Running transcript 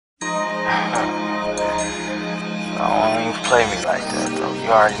Don't even play me like that, though. You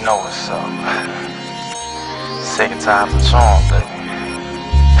already know what's up. Second time's a charm, baby.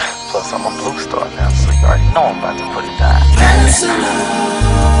 Plus, I'm a blue star now, so you already know I'm about to put it down. It's your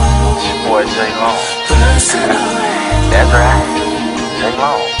boy J Long. That's right, J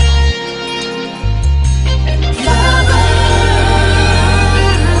Long.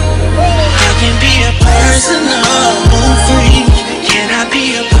 I can be a personal freak. Can I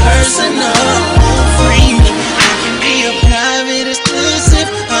be a personal freak? I can be a private, exclusive,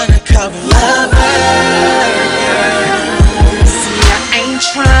 undercover lover. See, I ain't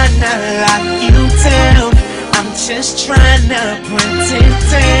trying to lock you down. I'm just trying to put it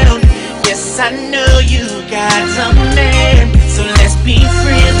down. Yes, I know you got a man, so let's be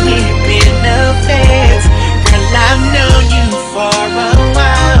friends. We've been affairs. Girl, I've known you for a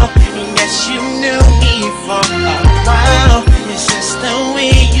while. Yes, you knew me for a while. It's just the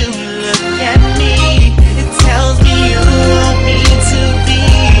way you look at me. It tells me you want me to be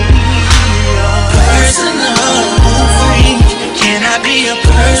your personal freak. Can I be a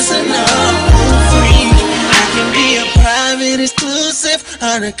personal freak? I can be a private, exclusive,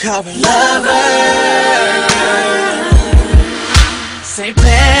 undercover lover. Say,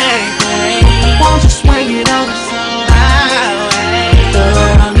 baby, won't you swing it on the soul highway?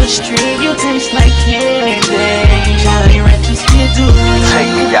 On the street, you taste like candy. Jolly Ranchers can do.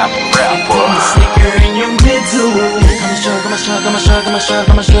 Take me out the rap, boy. I'm a sneaker in your middle.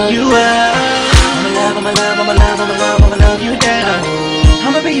 I'ma shrug you up. I'ma love you down.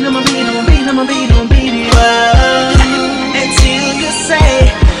 I'ma beat you up. Until you say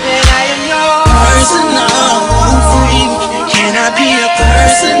that I am your personal freak. Can I be a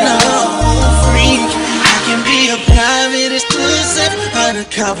personal freak? I can be a private, exclusive,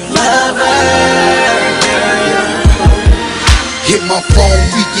 undercover lover. Hit my phone,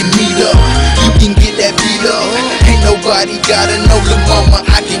 we can meet up. You can get that beat up. Ain't nobody gotta know, the mama,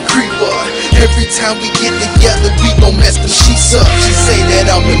 I can creep up. Every time we get together, we gon' mess them sheets up. She say that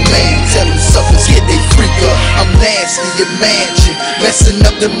I'm the man, tell them suckers get they freak up. I'm nasty, your mansion, messing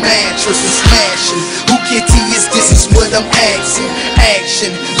up the mattress and smashing. Who can tease this is what I'm asking.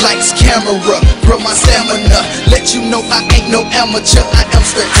 Action, lights, camera, bro, my stamina. Let you know I ain't no amateur, I am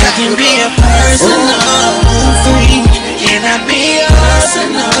spectacular. I can be a personal freak. Can I be a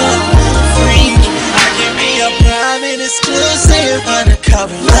personal freak? I can be a private, exclusive,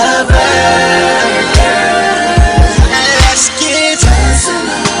 undercover lover.